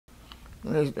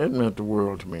It meant the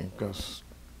world to me because,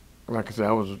 like I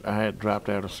said, I had dropped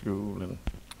out of school, and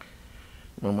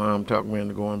my mom talked me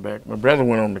into going back. My brother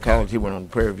went on to college; he went on to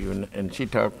Prairie View, and she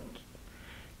talked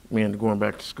me into going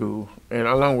back to school, and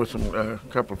along with some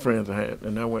couple of friends I had,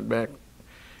 and I went back,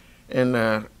 and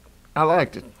I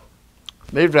liked it.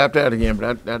 They dropped out again,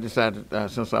 but I decided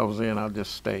since I was in, I'll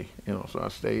just stay. So I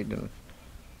stayed, and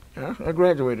I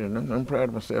graduated, and I'm proud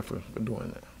of myself for doing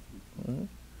that. Mm-hmm.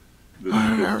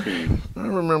 I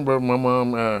remember my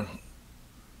mom.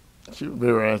 She was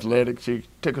very athletic. She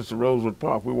took us to Rosewood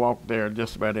Park. We walked there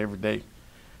just about every day,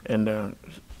 and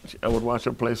I would watch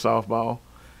her play softball.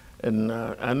 And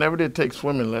I never did take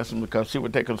swimming lessons because she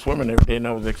would take us swimming every day, and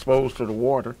I was exposed to the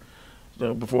water.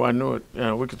 So before I knew it,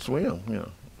 we could swim.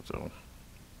 So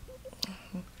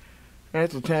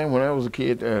at the time when I was a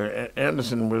kid,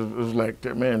 Anderson was like,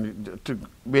 man, to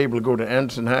be able to go to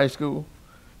Anderson High School.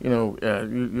 You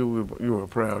were a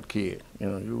proud kid.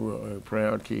 You were a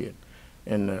proud kid,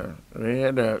 and they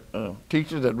had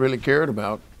teachers that really cared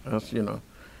about us.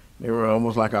 They were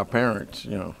almost like our parents.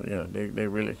 They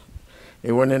really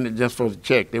they weren't in it just for the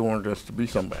check. They wanted us to be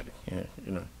somebody.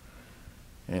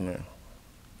 And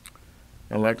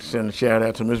I'd like to send a shout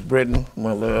out to Miss Britton,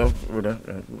 my love.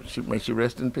 May she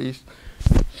rest in peace.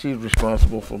 She's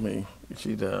responsible for me.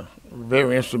 She's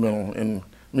very instrumental in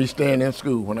me staying in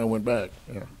school when I went back.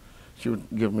 She would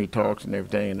give me talks and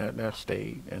everything, and I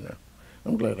stayed, and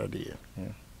I'm glad I did.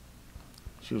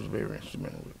 She was very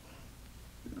instrumental.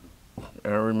 I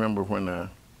remember when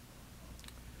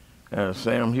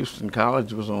Sam Houston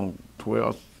College was on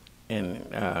 12th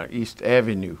and East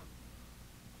Avenue,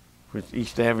 which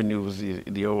East Avenue was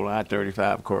the old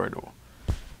I-35 corridor.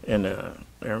 And I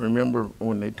remember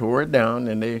when they tore it down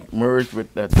and they merged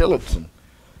with Tillotson,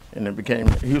 and it became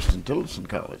Houston Tillotson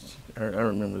College. I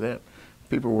remember that.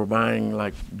 People were buying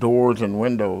like doors and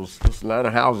windows. There's a lot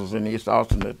of houses in East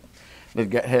Austin that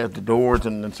had the doors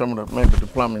and then some of maybe the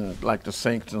plumbing, like the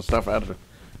sinks and stuff out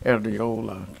of the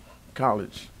old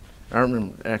college. I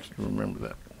actually remember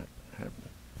that happening.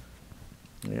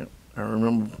 Yeah, I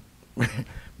remember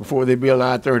before they built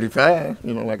I-35.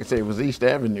 Like I say, it was East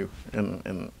Avenue,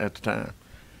 and at the time,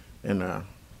 and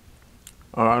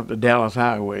the Dallas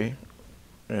Highway,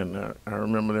 and I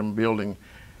remember them building.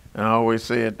 And I always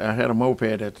said, I had a moped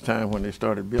at the time when they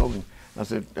started building. I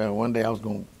said, one day I was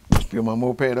going to fill my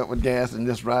moped up with gas and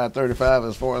just ride 35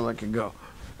 as far as I could go.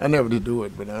 I never did do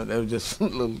it, but that was just a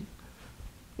little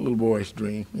boy's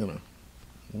dream.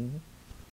 Mm-hmm.